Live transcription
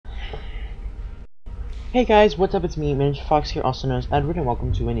Hey guys, what's up? It's me, Miniature Fox here, also known as Edward, and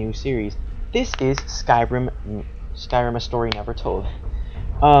welcome to a new series. This is Skyrim, A Story Never Told.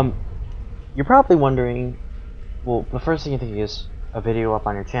 You're probably wondering, well, the first thing you think is a video up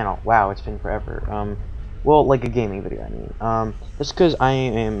on your channel. Wow, it's been forever. Well, like a gaming video, I mean. That's because I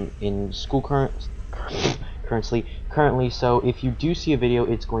am in school currently, so if you do see a video,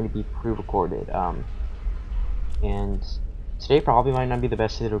 it's going to be pre-recorded. And today probably might not be the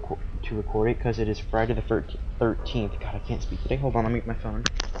best day to record it because it is Friday the 13th. God, I can't speak today. Hold on, let me get my phone.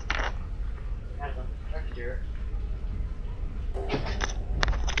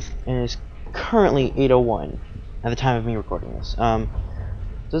 And it is currently 8:01 at the time of me recording this.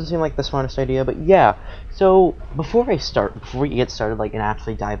 Doesn't seem like the smartest idea, but yeah. So before we get started, like, and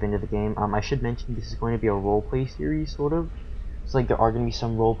actually dive into the game, I should mention this is going to be a roleplay series, sort of. It's like there are going to be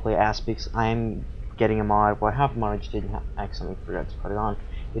some roleplay aspects. I'm getting a mod. Well, I have a mod, I just didn't accidentally forgot to put it on.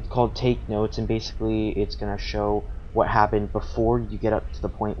 It's called Take Notes, and basically it's going to show what happened before you get up to the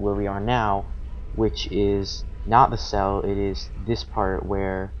point where we are now, which is not the cell. It is this part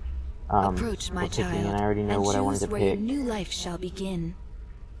where Approach, my child, and I already know what I wanted to where pick. your new life shall begin.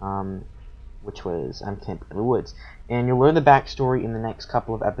 Which was camping in the woods, and you'll learn the backstory in the next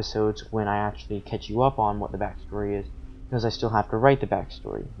couple of episodes when I actually catch you up on what the backstory is, because I still have to write the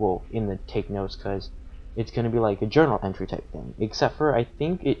backstory. Well, in the Take Notes, because it's going to be like a journal entry type thing, except for I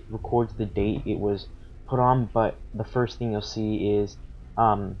think it records the date it was put on, but the first thing you'll see is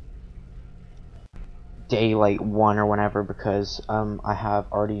day like 1 or whenever, because I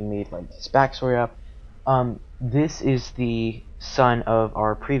have already made like his backstory up. This is the son of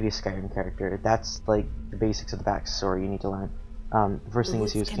our previous Skyrim character. That's like the basics of the backstory you need to learn. The first thing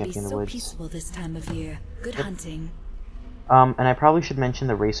is he was camping in the woods. Peaceful this time of year. Good hunting. And I probably should mention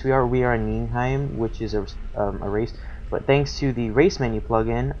the race we are. We are Neenheim, which is a race. But thanks to the race menu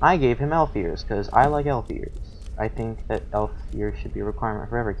plugin, I gave him elf ears because I like elf ears. I think that elf ears should be a requirement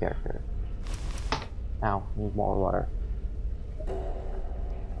for every character. Ow, need more water.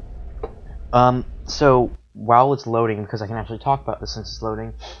 So while it's loading, because I can actually talk about this since it's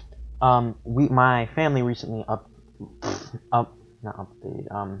loading, my family recently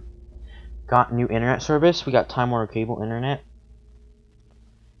got new internet service. We got Time Warner Cable internet,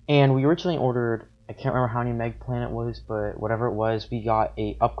 and we originally ordered, I can't remember how many meg plan it was, but whatever it was, we got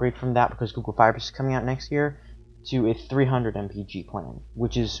a upgrade from that because Google Fiber is coming out next year to a 300 MPG plan,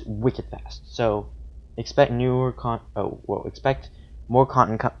 which is wicked fast. So expect expect more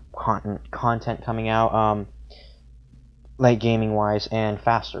content coming out, like gaming wise, and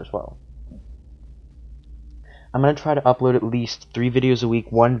faster as well. I'm gonna try to upload at least 3 videos a week,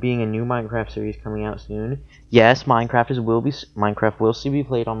 one being a new Minecraft series coming out soon. Yes, Minecraft will still be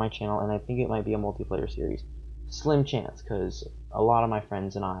played on my channel, and I think it might be a multiplayer series. Slim chance, because a lot of my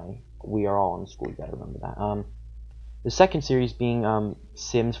friends and we are all in school, you gotta remember that. The second series being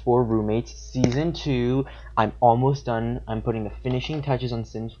Sims 4 Roommates Season 2. I'm almost done. I'm putting the finishing touches on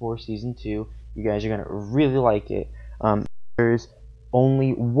Sims 4 Season 2. You guys are going to really like it. There's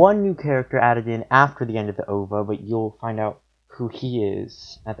only one new character added in after the end of the OVA, but you'll find out who he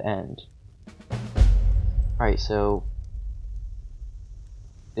is at the end. Alright, so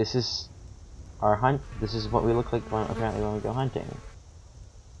this is our hunt. This is what we look like apparently when we go hunting.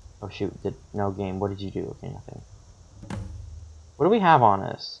 Oh shoot, no game. What did you do? Okay, nothing. What do we have on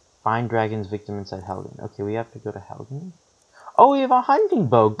us? Find Dragon's victim inside Helgen. Okay, we have to go to Helgen. Oh, we have a hunting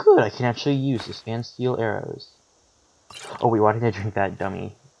bow. Good, I can actually use this. And steel arrows. Oh wait, why did I drink that,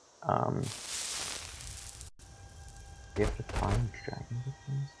 dummy? We have to find dragon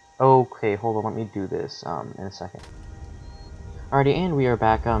victims? Okay, hold on, let me do this, in a second. Alrighty, and we are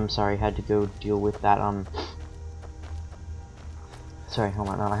back. Sorry, had to go deal with that, sorry, hold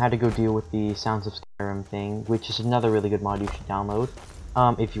on. I had to go deal with the Sounds of Skyrim thing, which is another really good mod you should download,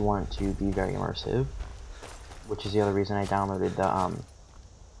 if you want to be very immersive. Which is the other reason I downloaded the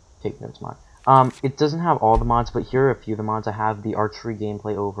Take Notes mod. It doesn't have all the mods, but here are a few of the mods. I have the archery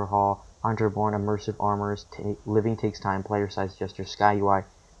gameplay overhaul, Hunterborn, immersive armors, living takes time, player size gesture, sky UI,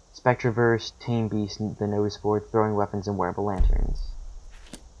 Spectroverse, tame beast, the notice board, throwing weapons, and wearable lanterns.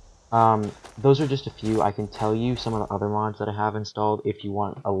 Those are just a few. I can tell you some of the other mods that I have installed if you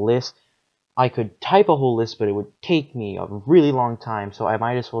want a list. I could type a whole list, but it would take me a really long time, so I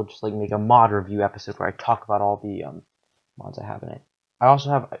might as well just like make a mod review episode where I talk about all the mods I have in it. I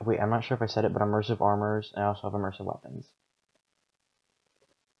also have, wait, I'm not sure if I said it, but immersive armors, and I also have immersive weapons.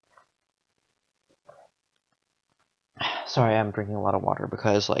 Sorry, I'm drinking a lot of water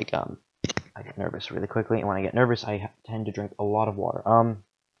because like I get nervous really quickly, and when I get nervous, I tend to drink a lot of water.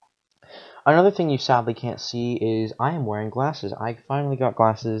 Another thing you sadly can't see is I am wearing glasses. I finally got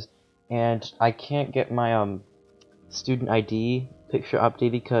glasses and I can't get my student ID picture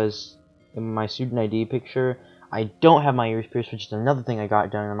updated because in my student ID picture I don't have my ears pierced, which is another thing I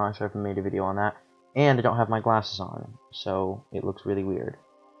got done. I'm not sure if I made a video on that, and I don't have my glasses on, so it looks really weird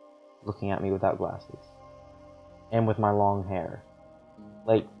looking at me without glasses and with my long hair.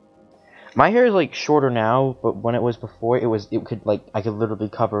 Like, my hair is like shorter now, but when it was before, it could like I could literally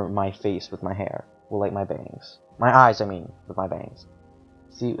cover my face with my hair, well, like my bangs, my eyes. I mean, with my bangs.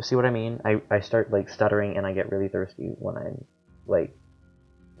 See what I mean? I start like stuttering and I get really thirsty when I'm like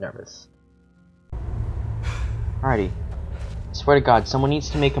nervous. Alrighty. Swear to God, someone needs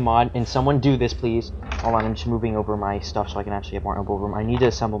to make a mod, and someone do this, please. Hold on, I'm just moving over my stuff so I can actually have more elbow room. I need to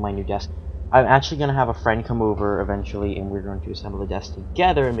assemble my new desk. I'm actually going to have a friend come over eventually, and we're going to assemble the desk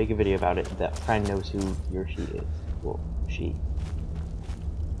together and make a video about it. That friend knows who he or she is. Well, she.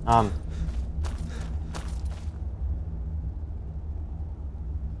 Am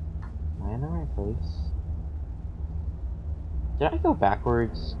I in the right place? Did I go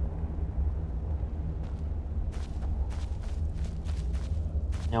backwards?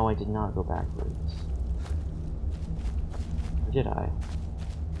 No, I did not go backwards. Or did I?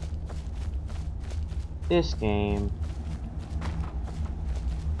 This game.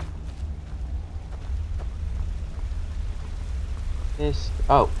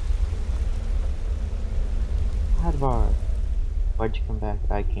 Oh. Advar. Why'd you come back?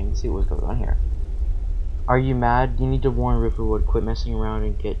 I came to see what was going on here. Are you mad? You need to warn Riverwood. Quit messing around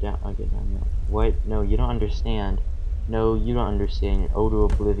and get down. I'll get down now. What? No, you don't understand. No, you don't understand. You're to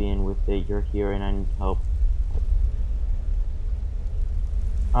oblivion with it. You're here and I need help.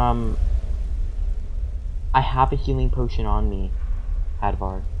 I have a healing potion on me,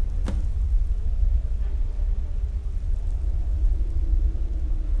 Advar.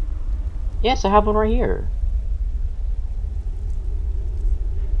 Yes, I have one right here.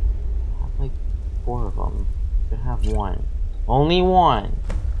 I have like 4 of them. I should have one. Only one.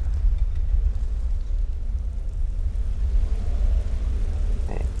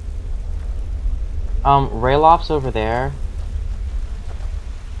 Okay. Raylof's over there.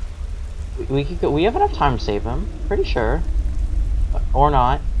 We could go. We have enough time to save him. Pretty sure. Or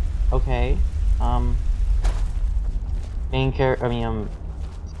not. Okay. Main character.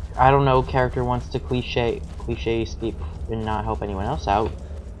 I don't know. Character wants to cliche escape and not help anyone else out.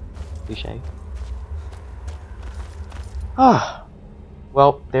 Cliche. Ah.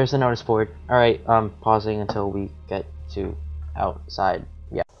 Well, there's the notice board. All right. Pausing until we get to outside.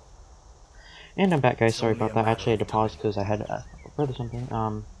 Yeah. And I'm back, guys. Sorry about that. I actually had to pause because I had to further something.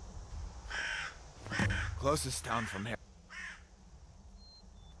 Closest town from here.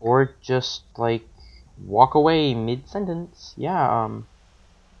 Or just like walk away mid-sentence. Yeah.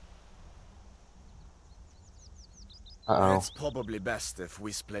 Uh-oh. It's probably best if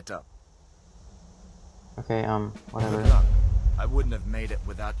we split up. Okay, whatever. Good luck. I wouldn't have made it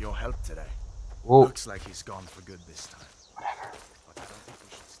without your help today. Whoa. Looks like he's gone for good this time. Whatever. But I don't think we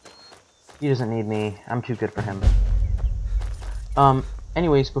should stay. He doesn't need me. I'm too good for him.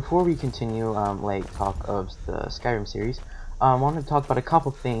 Anyways, before we continue, like, talk of the Skyrim series, I wanted to talk about a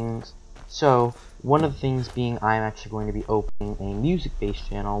couple things. So, one of the things being I'm actually going to be opening a music-based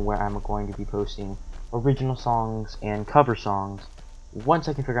channel where I'm going to be posting original songs and cover songs once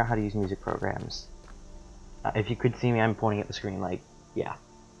I can figure out how to use music programs. If you could see me, I'm pointing at the screen, like, yeah.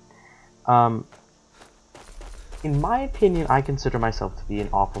 In my opinion, I consider myself to be an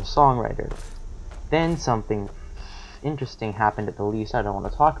awful songwriter. Then something interesting happened at the least. I don't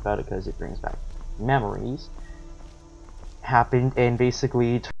want to talk about it because it brings back memories. Happened and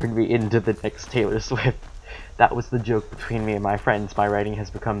basically turned me into the next Taylor Swift. That was the joke between me and my friends. My writing has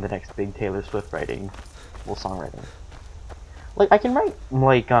become the next big Taylor Swift writing. Well, songwriting. Like, I can write,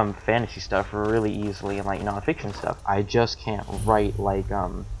 like, fantasy stuff really easily and, like, non-fiction stuff. I just can't write, like,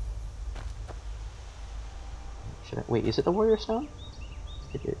 wait, is it the Warrior Stone?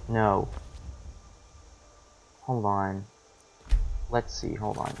 No. Hold on. Let's see,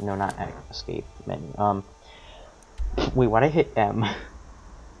 hold on. No, not escape menu. Wait, why'd I hit M?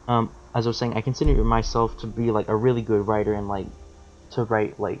 As I was saying, I consider myself to be, like, a really good writer and, like, to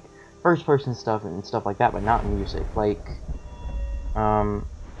write, like, first-person stuff and stuff like that, but not music. Like, hold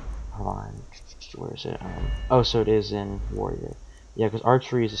on. Where is it? Oh, so it is in Warrior. Yeah, because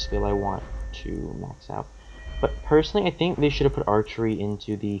archery is a skill I want to max out. But personally, I think they should have put archery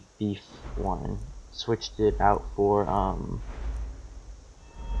into the thief one. Switched it out for,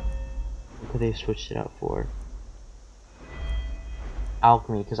 what could they switched it out for?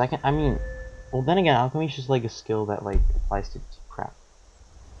 Alchemy, because well, then again, alchemy is just like a skill that, like, applies to crap.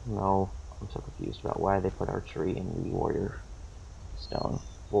 No, I'm so confused about why they put archery in the Warrior Stone.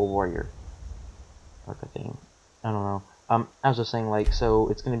 Well, warrior. Like a thing. I don't know. As I was saying, like, so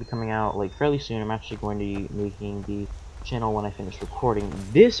it's going to be coming out, like, fairly soon. I'm actually going to be making the channel when I finish recording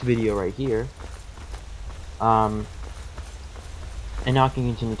this video right here. And now I can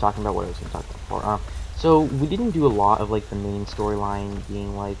continue talking about what I was going to talk about before. So we didn't do a lot of, like, the main storyline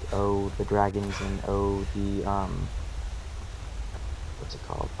being, like, oh, the dragons and, oh, the, what's it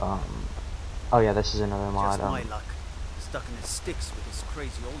called? Oh yeah, this is another mod. Just my luck. Stuck in his sticks with this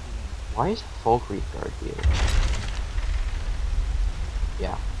crazy old man. Why is uthgard here?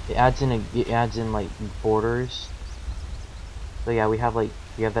 Yeah, it adds in like borders. So yeah, we have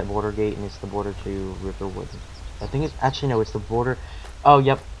that border gate, and it's the border to Riverwood. I think it's actually no, it's the border. Oh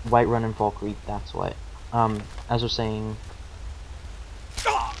yep, Whiterun and Falkreath. That's what. As I was saying.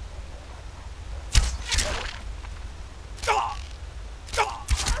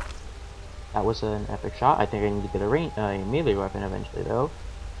 That was an epic shot. I think I need to get a melee weapon eventually, though.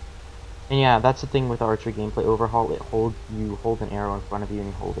 And yeah, that's the thing with archery gameplay overhaul. You hold an arrow in front of you, and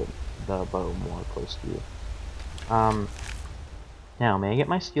you hold the bow more close to you. Now, may I get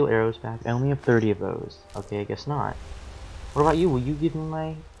my steel arrows back? I only have 30 of those. Okay, I guess not. What about you? Will you give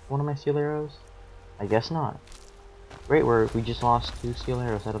me one of my steel arrows? I guess not. Great, we just lost 2 steel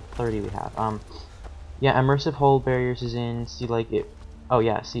arrows out of 30 we have. Yeah, immersive hold barriers is in. See, like it. Oh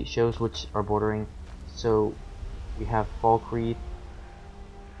yeah, see, it shows which are bordering. So we have Falkreath,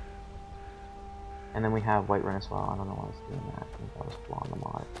 and then we have Whiterun as well. I don't know why I was doing that. I think that was flaw on the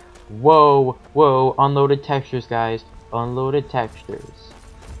mod. Whoa, whoa! Unloaded textures, guys. Unloaded textures.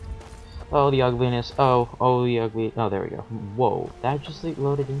 Oh, the ugliness. Oh, the ugly. Oh, there we go. Whoa, that just like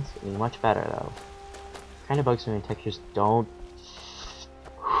loaded instantly. Much better though. Kind of bugs me when textures don't.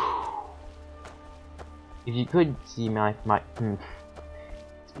 If you could see my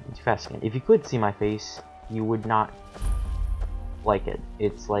speaking too fast again. If you could see my face, you would not like it.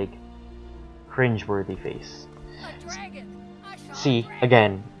 It's like cringe-worthy face. See,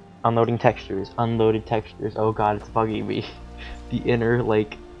 again, unloading textures, unloaded textures. Oh god, it's bugging me. The inner,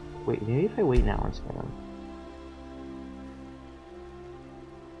 like, wait, maybe if I wait now on Skyrim.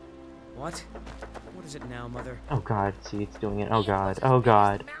 What? What is it now, Mother? Oh god, see, it's doing it. Oh god, oh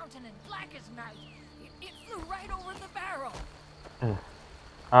god. Ugh.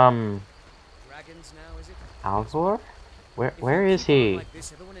 Dragons now, is it? Alvor? Where is he? Like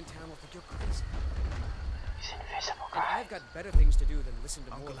this, everyone in town will think you're crazy. He's invisible, And guys. I've got better things to do than listen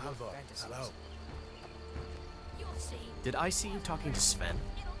to Uncle more Alvor, fantasies. hello. Did I see you talking to Sven?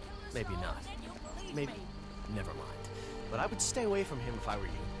 Maybe not. Maybe. Never mind. But I would stay away from him if I were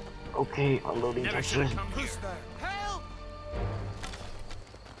you. Okay, unloading textures. Who's there? Help!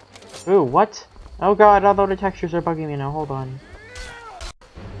 Ooh, what? Oh god, unloaded textures are bugging me now. Hold on.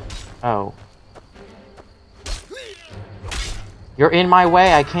 Oh. You're in my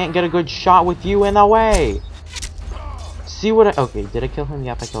way. I can't get a good shot with you in the way. See what I... Okay, did I kill him?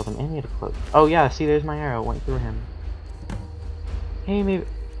 Yep, I killed him. And he had a cloak. Oh yeah, see, there's my arrow. Went through him. Hey, maybe...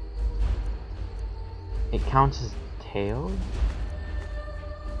 It counts as tail?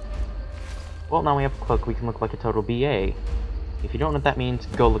 Well, now we have a cloak. We can look like a total BA. If you don't know what that means,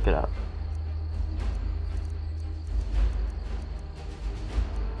 go look it up.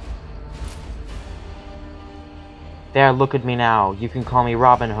 There, look at me now. You can call me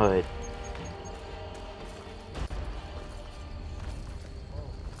Robin Hood.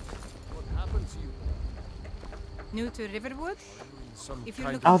 What happened to you? New to Riverwood? Some If you're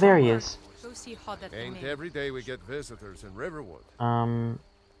kind looking Oh, there for he work, is. go see Hodded for Ain't me. every day we get visitors in Riverwood.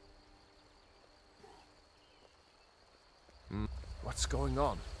 What's going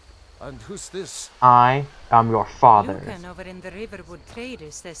on? And who's this? I am your father. Lucan over in the Riverwood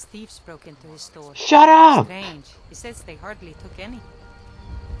Trader says thieves broke into his store. Shut up! Strange. He says they hardly took any.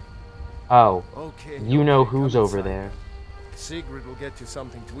 Oh, Okay. you know okay, who's come over inside. there. Sigrid will get you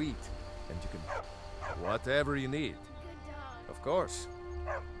something to eat, and you can whatever you need. Of course.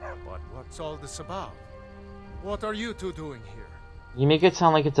 But what's all this about? What are you two doing here? You make it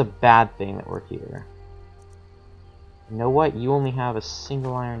sound like it's a bad thing that we're here. You know what? You only have a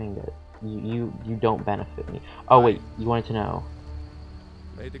single iron ingot. You don't benefit me. Oh wait, you wanted to know.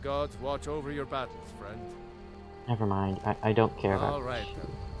 May the gods watch over your battles, friend. Never mind. I don't care about All right, this.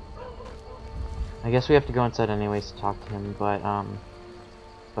 then. I guess we have to go inside anyways to talk to him, but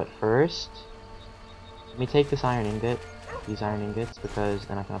first, let me take this iron ingot, these iron ingots, because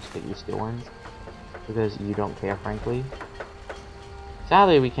then I can also get you steel ones, because you don't care, frankly.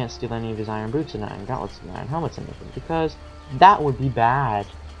 Sadly, we can't steal any of his iron boots and iron gauntlets and iron helmets and anything, because that would be bad.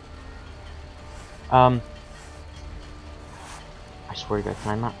 I swear to God,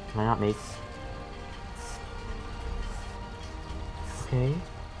 can I not make... Okay,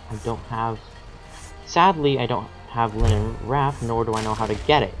 I don't have... Sadly, I don't have linen wrap, nor do I know how to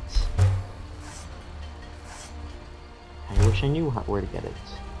get it. I wish I knew where to get it.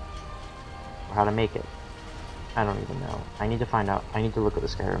 Or how to make it. I don't even know. I need to find out. I need to look at the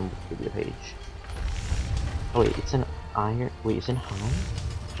Skyrim Wikipedia page. Oh wait, it's in iron. Wait, it's in high?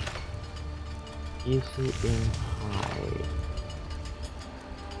 Is it in high?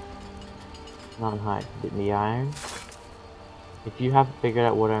 Not in high. Is it in the iron? If you haven't figured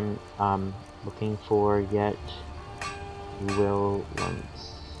out what I'm looking for yet, you will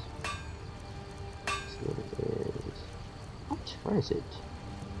once. Let's see what it is. What? Where is it?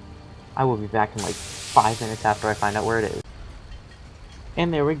 I will be back in like 5 minutes after I find out where it is.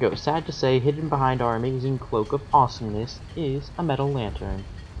 And there we go. Sad to say, hidden behind our amazing cloak of awesomeness is a metal lantern.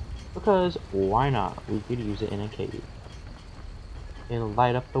 Because why not? We could use it in a cave. It'll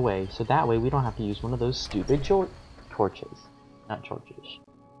light up the way, so that way we don't have to use one of those stupid torches. Not torches.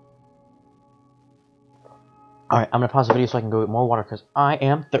 Alright, I'm gonna pause the video so I can go get more water because I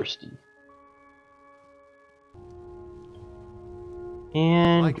am thirsty.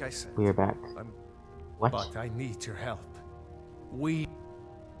 And Like I said, we are back. What? But I need your help. We...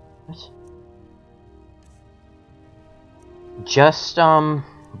 What? Just, don't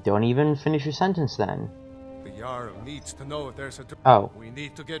even finish your sentence then. The Jarl needs to know if there's a... Oh. We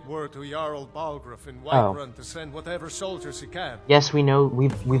need to get word to Jarl Balgruuf in Whiterun to send whatever soldiers he can. Yes, we know.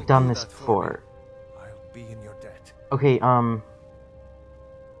 We've done this before. I'll be in your debt. Okay,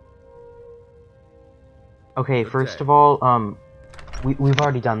 okay, first of all, we've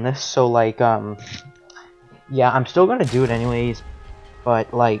already done this, so, like, yeah, I'm still gonna do it anyways,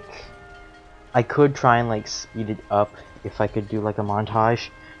 but, like, I could try and, like, speed it up if I could do, like, a montage,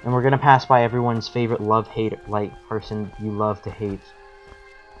 and we're gonna pass by everyone's favorite love-hate, like, person you love to hate.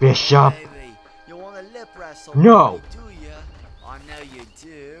 Bishop! Baby, you want a lip wrestle? No! Do ya? I know you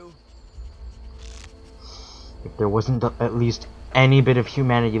do. If there wasn't at least any bit of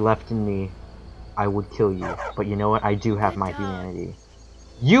humanity left in me, I would kill you. But you know what? I do have my humanity.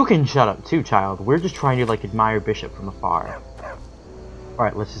 You can shut up too, child. We're just trying to, like, admire Bishop from afar.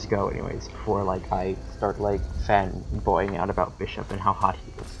 Alright, let's just go anyways, before, like, I start, like, fanboying out about Bishop and how hot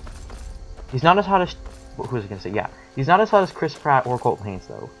he is. He's not as hot as... Who was I gonna say? Yeah. He's not as hot as Chris Pratt or Colt Haynes,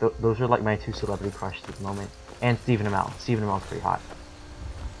 though. Those are, like, my two celebrity crushes at the moment. And Stephen Amell. Stephen Amell's pretty hot.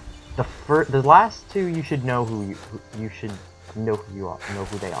 The last two, you should know you should know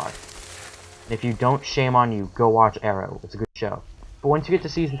who they are. And if you don't, shame on you. Go watch Arrow. It's a good show. But once you get to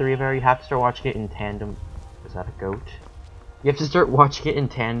season 3 of Arrow, you have to start watching it in tandem. Is that a goat? You have to start watching it in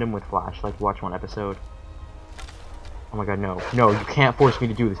tandem with Flash. Like, watch one episode. Oh my god, no. No, you can't force me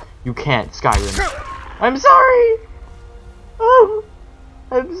to do this. You can't, Skyrim. I'm sorry! Oh,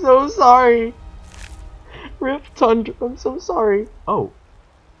 I'm so sorry. Rip Tundra, I'm so sorry. Oh.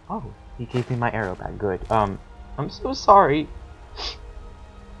 Oh, he gave me my arrow back. Good. I'm so sorry.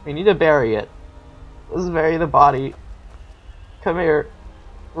 We need to bury it. Let's bury the body. Come here.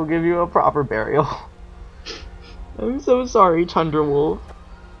 We'll give you a proper burial. I'm so sorry, Tundra Wolf.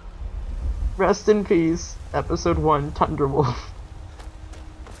 Rest in peace. Episode 1, Tundra Wolf.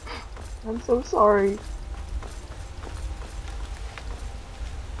 I'm so sorry.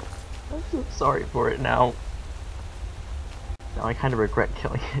 I'm so sorry for it now. Now I kind of regret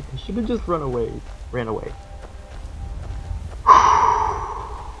killing it. I should have just ran away. Kill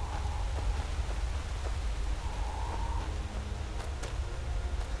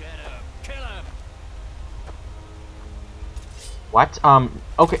him! What?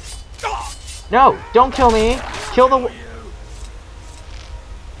 Okay. No! Don't kill me! Kill the Did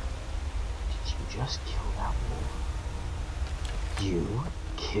you just kill that wolf? You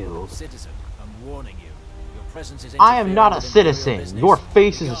killed... Citizen, I'm warning you. Your presence is I am not a interfering with citizen. business. Your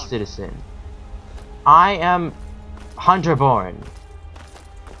face Be is a gone. citizen. I am Hunterborn.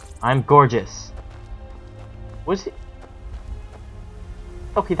 I'm gorgeous. Was it?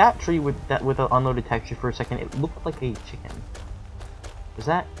 Okay, that tree with the unloaded texture for a second, it looked like a chicken. Was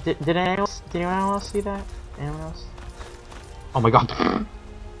that? Did anyone else see that? Anyone else? Oh my god. Perfect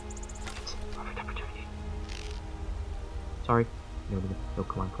opportunity. Sorry. No,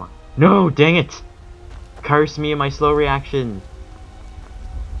 come on. No, dang it! Curse me and my slow reaction.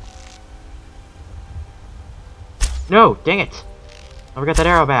 No, dang it! Never got that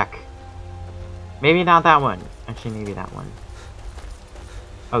arrow back. Maybe not that one. Actually, maybe that one.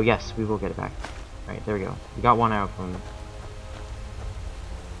 Oh yes, we will get it back. Alright, there we go. We got one arrow from...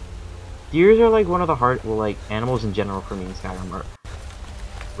 Deers are like one of the hard... Well, like, animals in general for me in Skyrim are...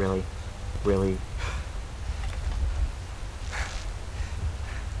 Really? Really?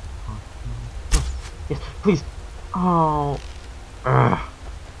 Yes, please! Oh... Ugh.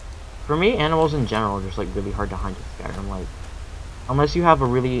 For me, animals in general are just like really hard to hunt in Skyrim. Like, unless you have a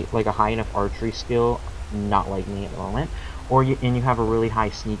really like a high enough archery skill, not like me at the moment, or you have a really high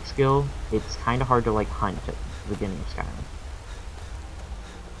sneak skill, it's kind of hard to like hunt at the beginning of Skyrim.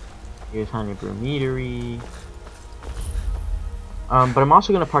 Here's Honey Brometery. But I'm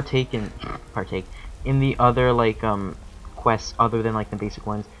also gonna partake in the other like quests other than like the basic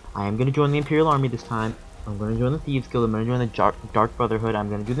ones. I am gonna join the Imperial Army this time. I'm gonna join the Thieves Guild. I'm gonna join the Dark Brotherhood.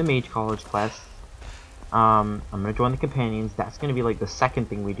 I'm gonna do the Mage College quest. I'm gonna join the Companions. That's gonna be like the second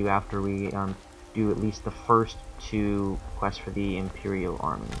thing we do after we do at least the first 2 quests for the Imperial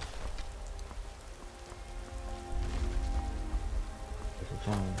Army. There's a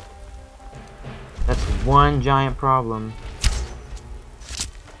giant. That's one giant problem.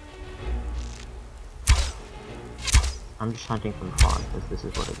 I'm just hunting from far, because this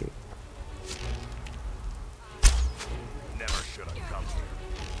is what I do. Never should have come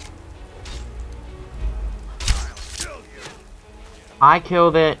here. I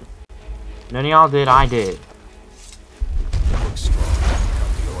killed it. None of y'all did, I did. Looks strong.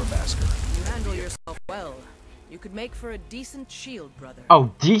 Come to your masker. You handle yourself well. You could make for a decent shield, brother.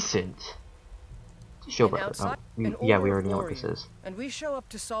 Oh, decent. Shield An brother. outside- Oh, an yeah, we order already know what warrior. this is. And we show up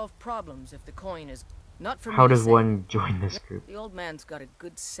to solve problems if the coin is not for How me to does say. one join this group? The old man's got a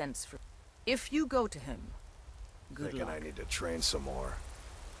good sense for. If you go to him, good Thinking luck. I need to train some more.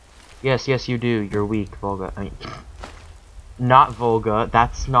 Yes, yes, you do. You're weak, Volga. I mean, not Volga.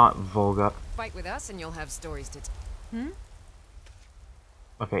 That's not Volga. Fight with us and you'll have stories to tell.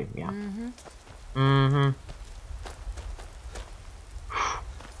 Okay, yeah.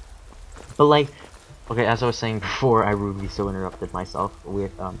 But like, okay, as I was saying before, I rudely so interrupted myself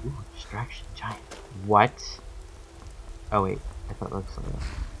with ooh, distraction giant. What? Oh wait, I thought that was something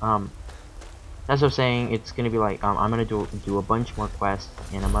else. As I was saying, it's gonna be like I'm gonna do a bunch more quests,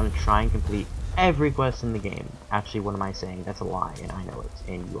 and I'm gonna try and complete every quest in the game. Actually, what am I saying? That's a lie, and I know it,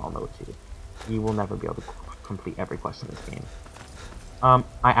 and you all know it too. You will never be able to complete every quest in this game. I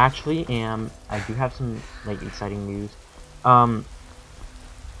actually am. I do have some like exciting news.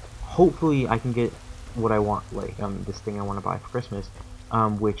 Hopefully, I can get what I want, like this thing I want to buy for Christmas,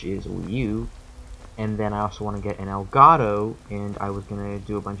 which is a Wii U, and then I also want to get an Elgato, and I was gonna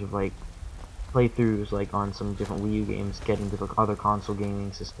do a bunch of like playthroughs like on some different Wii U games, get into the other console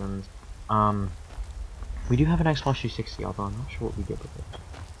gaming systems. We do have an Xbox 360, although I'm not sure what we did with it.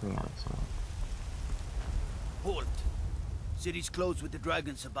 Let me add it somewhere. Halt! City's closed with the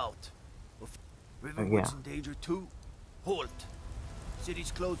dragons about. Riverwood's yeah. in danger too. Halt!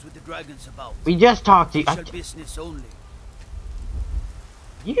 City's closed with the dragons about. We just talked to you. Official business only.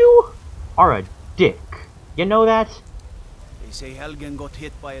 You are a dick. You know that? They say Helgen got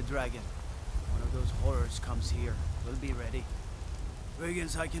hit by a dragon. One of those horrors comes here. We'll be ready.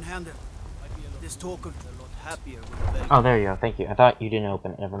 Dragons I can handle. This talk of a lot happier with a very Oh, there you go. Thank you. I thought you didn't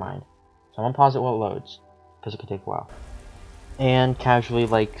open it. Never mind. Someone pause it while it loads, because it could take a while. And casually,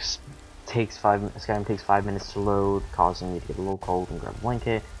 like, Skyrim takes 5 minutes to load, causing me to get a little cold and grab a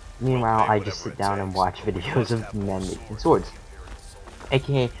blanket. Meanwhile, I just sit down and watch videos of men making swords.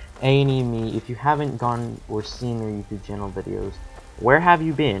 AKA A&E me. If you haven't gone or seen their YouTube channel videos, where have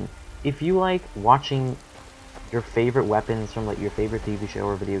you been? If you like watching your favorite weapons from like your favorite TV show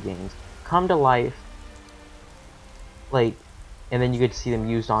or video games come to life, like, and then you get to see them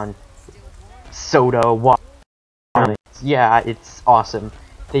used on soda, water. Yeah, it's awesome.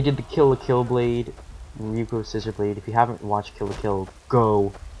 They did the Kill la Kill blade, Ryuko Scissor Blade. If you haven't watched Kill la Kill,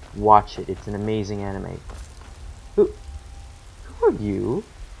 go watch it. It's an amazing anime. Who are you?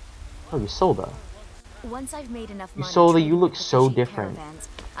 Oh, you're Solda. Once I've made enough You money Solda, trading you look with the so fishing different. caravans,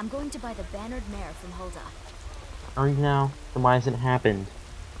 I'm going to buy the bannered mare from Hulda. Are you now? Then why hasn't it happened?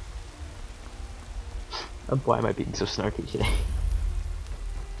 Why am I being so snarky today?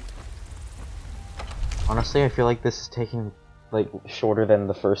 Honestly, I feel like this is taking like shorter than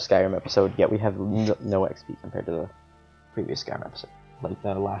the first Skyrim episode, yet we have no XP compared to the previous Skyrim episode, like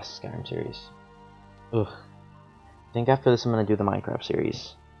the last Skyrim series. Ugh. I think after this I'm gonna do the Minecraft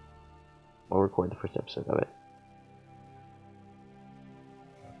series. We'll record the first episode of it.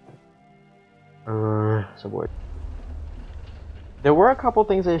 So bored. There were a couple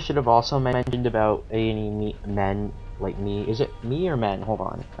things I should have also mentioned about A&E men like me. Is it me or men? Hold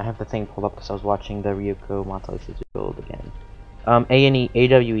on. I have the thing pulled up because I was watching the Ryuko Matsu's build again. A&E,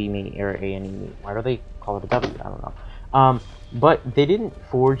 AWE me, or A&E me. Why do they call it a W? I don't know. But they didn't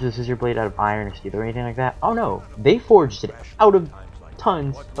forge the scissor blade out of iron or steel or anything like that. Oh no, they forged it out of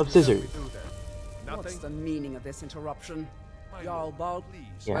tons of scissors. What's the meaning of this interruption? Jarl Bald?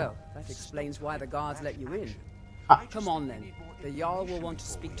 Yeah. Well, that explains why the guards let you in. Come on then. The Jarl will want to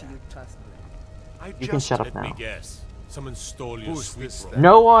speak to you personally. You can shut up now. Let me guess. Someone stole your sweet roll.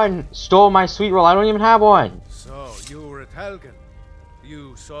 No one stole my sweet roll. I don't even have one. So, you were at Helgen.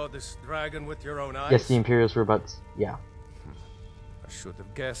 You saw this dragon with your own eyes? Yes, the Imperials were butts. Yeah. I should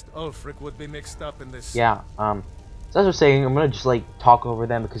have guessed Ulfric would be mixed up in this. Yeah, so as I was saying, I'm gonna just like talk over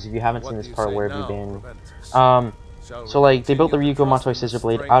them because if you haven't seen this part, where have you been? So like they built the Ryuko Matoi scissor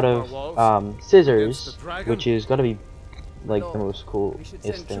blade out of scissors, which is gotta be like the most coolest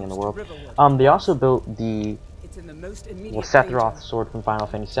thing in the world. They also built the Sephiroth sword from Final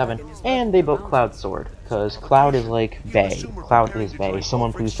Fantasy VII, and they built Cloud's sword because Cloud is like Bay. Cloud is Bay.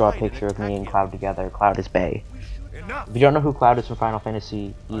 Someone please draw a picture of me and Cloud together. Cloud is Bay. If you don't know who Cloud is from Final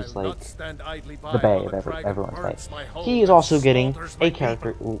Fantasy, he's like the Bay of everyone's Bay. He is also getting a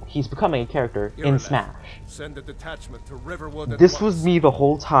character. He's becoming a character in Smash. This was me the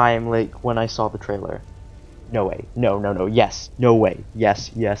whole time, like when I saw the trailer. No way. No, no, no. Yes. No way.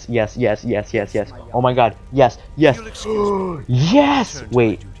 Yes. Yes. Yes. Yes. Yes. Yes. Yes. Oh my God. Yes. Yes. Yes.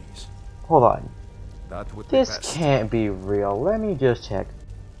 Wait. Hold on. This can't be real. Let me just check.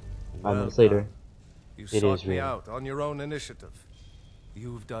 5 minutes later. You it sought is me real. out on your own initiative.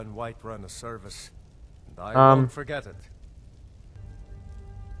 You've done Whiterun a service, and I won't forget it.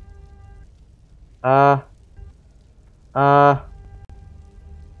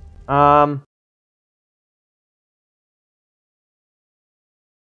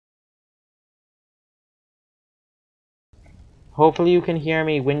 Hopefully you can hear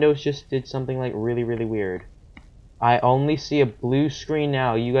me. Windows just did something like really weird. I only see a blue screen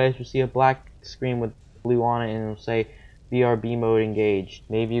now. You guys will see a black screen with blue on it and it'll say BRB mode engaged.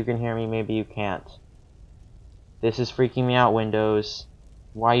 Maybe you can hear me, maybe you can't. This is freaking me out, Windows.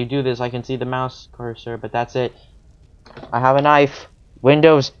 Why you do this? I can see the mouse cursor, but that's it. I have a knife.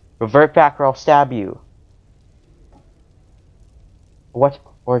 Windows, revert back or I'll stab you. What?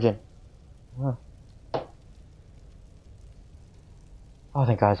 Origin. Huh. Oh,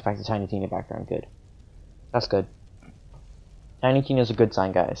 thank God, it's back to Tiny Tina background. Good. That's good. Tiny Tina's a good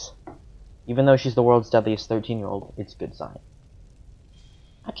sign, guys. Even though she's the world's deadliest 13-year-old, it's a good sign.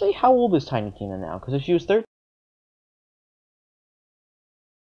 Actually, how old is Tiny Tina now? Because if she was 13,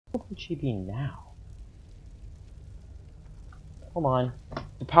 what would she be now? Hold on.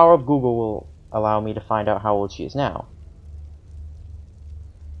 The power of Google will allow me to find out how old she is now.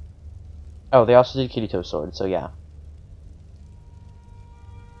 Oh, they also did Kirito's sword, so yeah.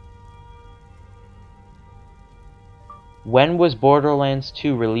 When was Borderlands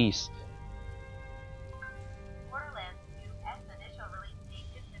 2 released? Borderlands 2's initial release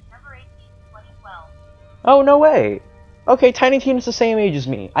date is September 18, 2012. Oh, no way! Okay, Tiny Tina's the same age as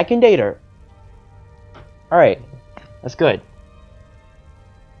me. I can date her. Alright, that's good.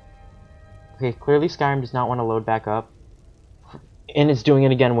 Okay, clearly Skyrim does not want to load back up. And it's doing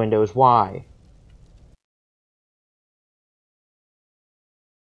it again, Windows. Why?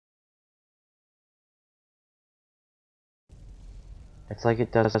 It's like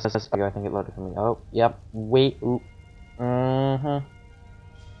it does. I think it loaded for me. Oh, yep. Wait. Ooh. All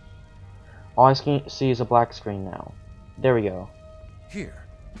I can see is a black screen now. There we go. Here.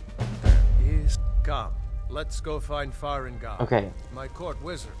 There is. Come. Let's go find Farengar. Okay. My court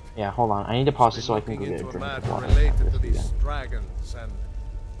wizard. Yeah, hold on. I need to pause this so I can go get a into a drink of matter water. related to these dragons and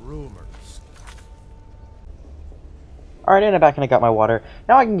rumors. Alright, and I'm back and I got my water.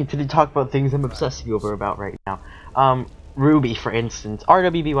 Now I can continue to talk about things I'm obsessing over about right now. Ruby, for instance.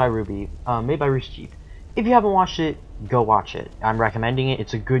 RWBY Ruby, made by Rooster Teeth. If you haven't watched it, go watch it. I'm recommending it.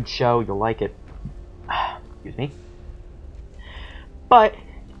 It's a good show. You'll like it. Excuse me. But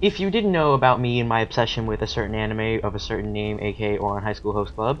if you didn't know about me and my obsession with a certain anime of a certain name, aka or on High School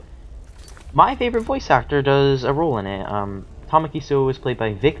Host Club, my favorite voice actor does a role in it. Tamaki Suo is played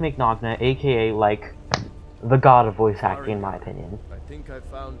by Vic Mignogna, aka like the god of voice acting, in my opinion. I think I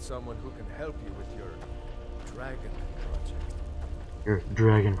found someone who can help you with your dragon project. Your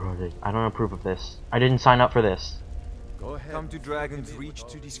dragon project. I don't approve of this. I didn't sign up for this. Go ahead. Come to Dragon's Reach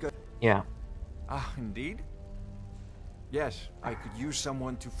to discuss. Yeah. Ah, indeed? Yes, I could use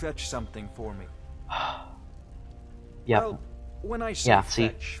someone to fetch something for me. Yep. Well, when I say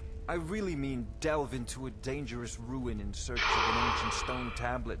fetch, I really mean delve into a dangerous ruin in search of an ancient stone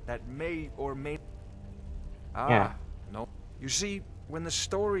tablet that may or may... no. You see, when the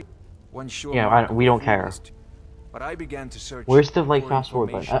story... One sure... Yeah, we don't care. But I began to search. Where's the like fast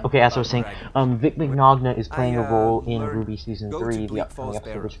forward button? Okay, as I was saying, Vic Mignogna is playing a role in Ruby Season 3, the upcoming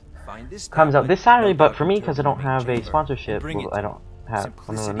episode, which comes out this Saturday. But for me, because I don't have a sponsorship, well, I don't have.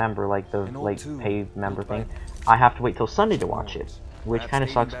 I'm a member, like the pay member thing. I have to wait till Sunday to watch it, which kind of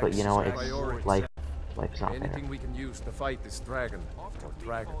sucks. But you know, it's like Life's not fair. Anything we can use to fight this dragon or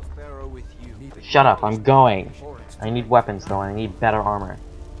dragon. Shut up, I'm going. I need weapons though, and I need better armor.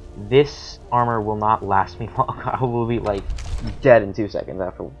 This armor will not last me long. I will be like dead in 2 seconds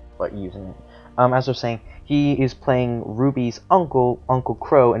after using it. As I was saying, he is playing Ruby's uncle, Uncle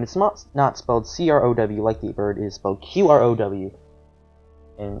Crow, and it's not spelled C-R-O-W like the bird, it is spelled Q-R-O-W.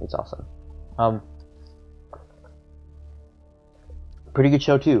 And it's awesome. Pretty good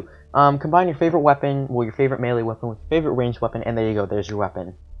show too. Combine your favorite weapon, well, your favorite melee weapon with your favorite ranged weapon, and there you go, there's your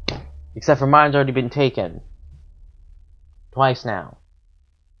weapon. Except for mine's already been taken. Twice now.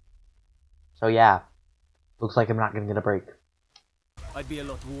 So yeah, looks like I'm not gonna get a break. I'd be a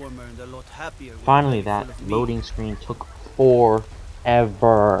lot warmer and a lot happier. Finally, that loading screen took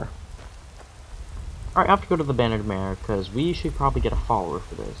forever. Alright, I have to go to the Bannered Mare, because we should probably get a follower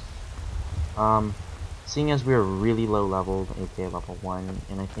for this. Seeing as we're really low leveled, aka level 1,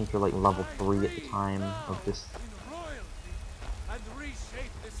 and I think you're like level 3 at the time of this.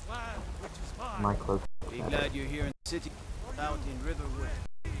 My cloak. Be glad you're here in the city, out in Riverwood.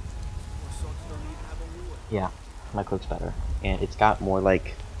 Yeah, my cloak's better, and it's got more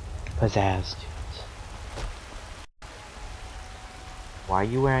like pizzazz to it. Why are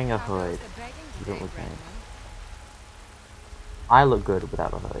you wearing a hood? You don't look nice. I look good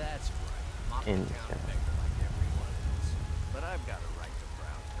without a hood. In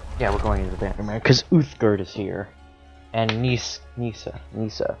yeah, we're going into the Bannerman because Uthgard is here, and Nishka.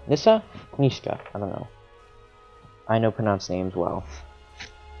 I don't know. I know pronounce names well.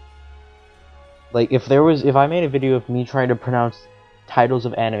 Like if I made a video of me trying to pronounce titles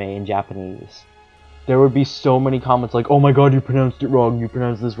of anime in Japanese, there would be so many comments like, "Oh my god, you pronounced it wrong. You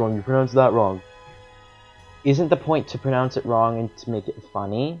pronounced this wrong. You pronounced that wrong." Isn't the point to pronounce it wrong and to make it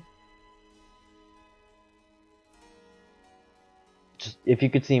funny? Just, if you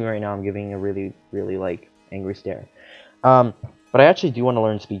could see me right now, I'm giving a really, really, like, angry stare. But I actually do want to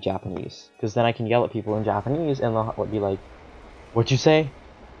learn to speak Japanese, because then I can yell at people in Japanese, and they'll be like, "What'd you say?"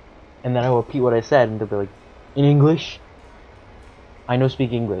 And then I will repeat what I said, and they'll be like, "In English? I know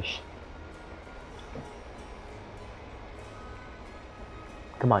speak English."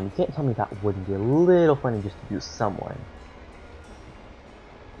 Come on, you can't tell me that wouldn't be a little funny just to do someone.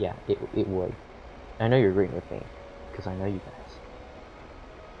 Yeah, it would. I know you're agreeing with me, because I know you guys.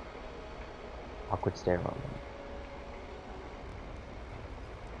 Awkward stare moment.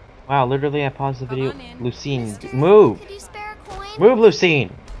 Wow, literally I paused the video. Lucine, move! Move,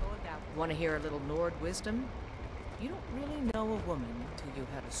 Lucine! Want to hear a little Nord wisdom? You don't really know a woman until you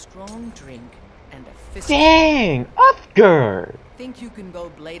had a strong drink and a fist. Dang! Uthgard! Think you can go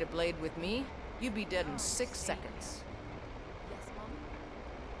blade to blade with me? You'd be dead in 6 seconds.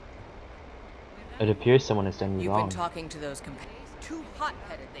 It appears someone has done you wrong. You've been talking to those companions. Too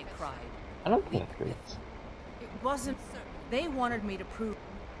hot-headed, they cried. I don't think that's good. It wasn't. They wanted me to prove.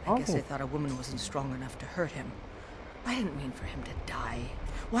 I guess they thought a woman wasn't strong enough to hurt him. I didn't mean for him to die.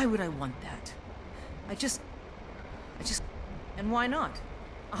 Why would I want that? I just. And why not?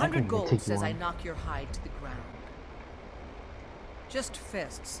 100 gold says I knock your hide to the ground. Just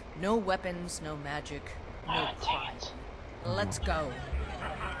fists. No weapons, no magic, no crime. Let's go.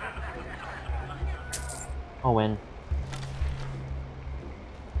 I'll win.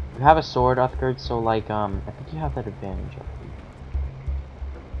 You have a sword, Uthgard, so like, I think you have that advantage, Uthgard.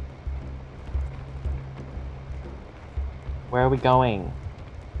 Where are we going?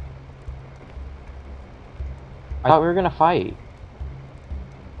 I thought we were gonna fight.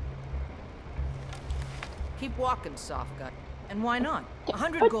 Keep walking, soft gut. And why not?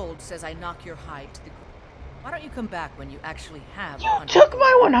 100 gold says I knock your hide to the ground. Why don't you come back when you actually have 100 took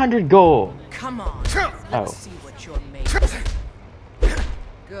my 100 gold! Come on, let's see what you're made of.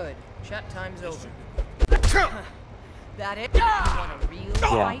 Good. Chat time's over. That it? You want a real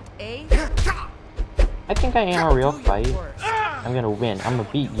fight, eh? I think I am a real fight. I'm gonna win. I'm gonna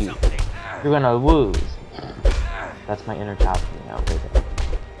beat you. You're gonna lose. That's my inner child coming out right there.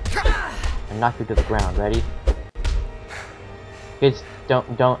 And knock you to the ground. Ready? Kids,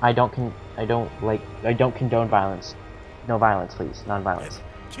 I don't condone violence. No violence, please. Non-violence.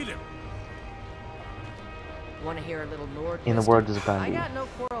 Kill him. Want to hear a little Nord In the words of Gandhi. I got no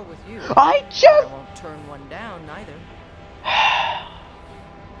quarrel with you. I won't turn one down neither.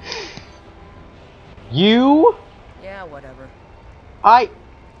 You? Yeah, whatever. Out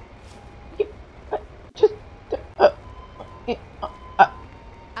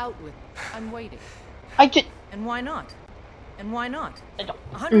with. I'm waiting. And why not? And why not?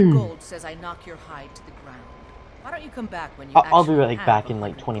 100 gold says I knock your hide to the ground. Why don't you come back when you I'll be like back in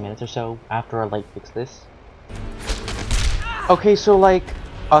like 20 minutes or so after I like fix this. Okay, so like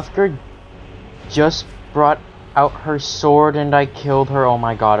Uthgard just brought out her sword and I killed her. Oh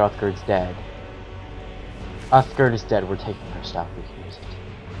my god, Uthgard's dead. Uthgard is dead. We're taking her stuff. We can use it.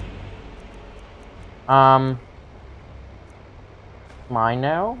 Mine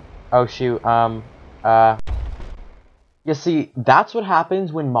now? Oh shoot, you see, that's what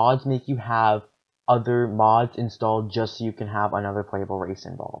happens when mods make you have other mods installed just so you can have another playable race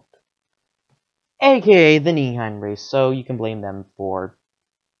involved. AKA the Nihheim race, so you can blame them for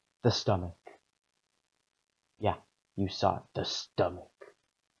the stomach. Yeah, you saw it, the stomach.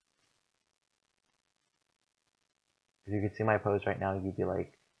 If you could see my pose right now, you'd be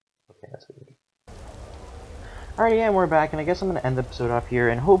like, okay, that's weird. Alright, and we're back, and I guess I'm going to end the episode off here,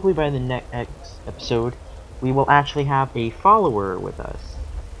 and hopefully by the next episode, we will actually have a follower with us.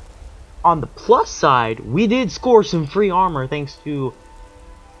 On the plus side, we did score some free armor thanks to...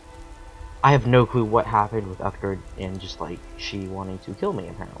 I have no clue what happened with Uthgard and just, like, she wanting to kill me,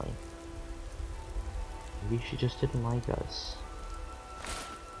 apparently. Maybe she just didn't like us.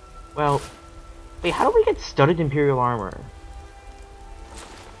 Well, wait, how do we get studded Imperial armor?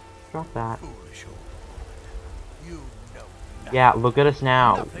 Drop that. Yeah, look at us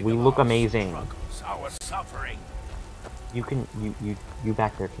now. We look amazing. You can, you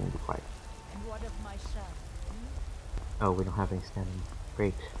back there can be quiet. Oh, we don't have any standing.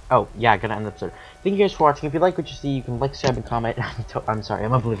 Great. Oh, yeah, gonna end the episode. Thank you guys for watching. If you like what you see, you can like, subscribe, and comment. I'm sorry,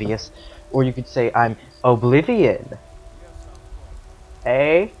 I'm oblivious. Or you could say I'm oblivion.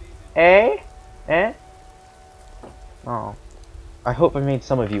 Eh? Oh. I hope I made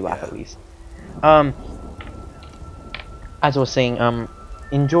some of you laugh at least. As I was saying,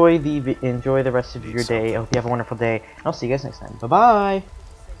 enjoy the rest of your day. I hope you have a wonderful day. And I'll see you guys next time. Bye-bye!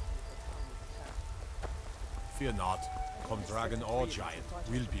 Fear not. Come dragon or giant,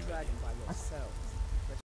 we'll be ready.